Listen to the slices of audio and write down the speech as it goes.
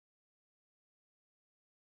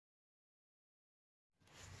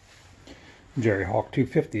Jerry Hawk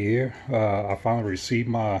 250 here. I finally received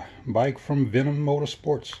my bike from Venom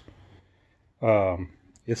Motorsports.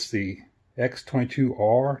 It's the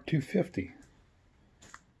X22R 250.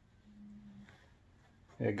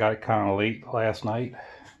 I got it kind of late last night,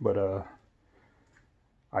 but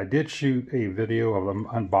I did shoot a video of them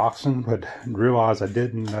unboxing, but realized I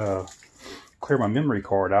didn't clear my memory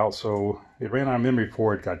card out, so it ran out of memory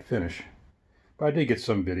before it got finished. But I did get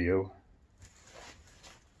some video.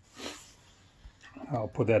 I'll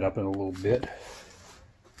put that up in a little bit.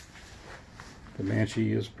 But man,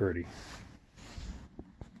 she is pretty.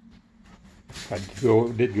 I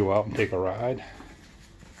did go out and take a ride.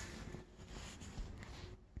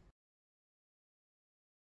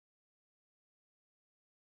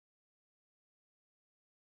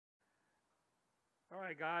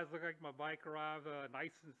 Alright guys, look like my bike arrived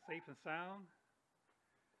nice and safe and sound.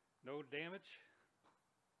 No damage.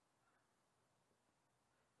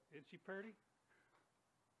 Isn't she pretty?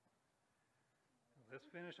 Let's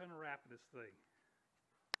finish unwrapping this thing.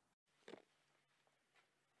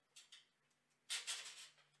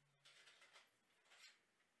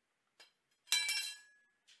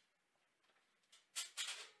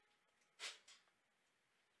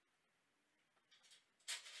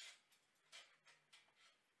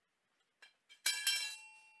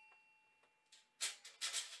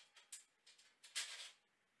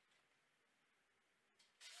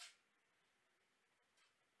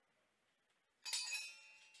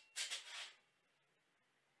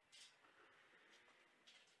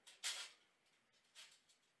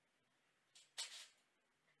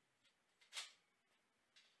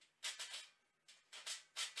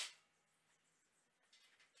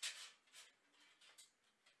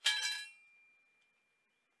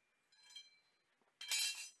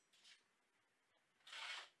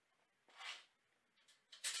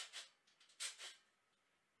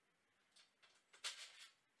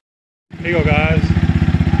 Here you go guys,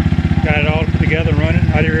 got it all together and running.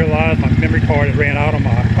 I didn't realize my memory card had ran out on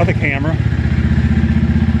my other camera,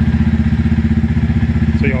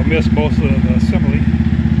 so y'all missed most of the assembly.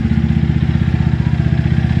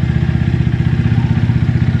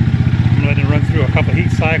 I'm letting it run through a couple of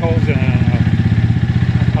heat cycles and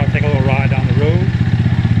I'll take a little ride down the road.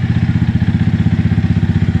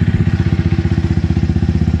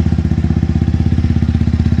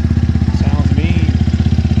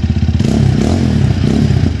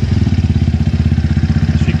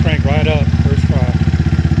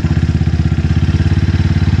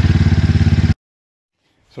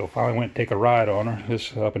 So finally went to take a ride on her,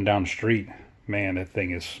 just up and down the street. Man, that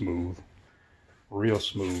thing is smooth. Real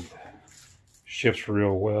smooth. Shifts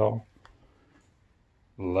real well.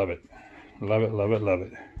 Love it. Love it, love it, love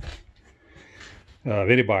it. If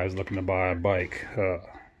anybody's looking to buy a bike,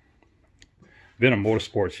 Venom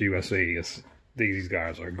Motorsports USA, these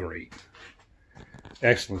guys are great.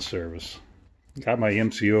 Excellent service. Got my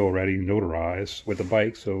MCO ready, notarized with the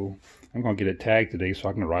bike, so I'm going to get it tagged today so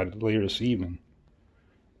I can ride it later this evening.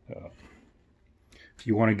 If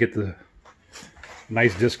you want to get the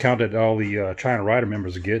nice discount that all the China Rider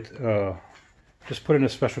members get, just put in a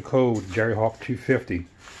special code JerryHawk250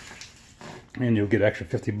 and you'll get extra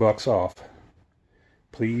 50 bucks off.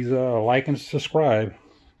 Please like and subscribe.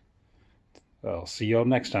 I'll see y'all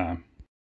next time.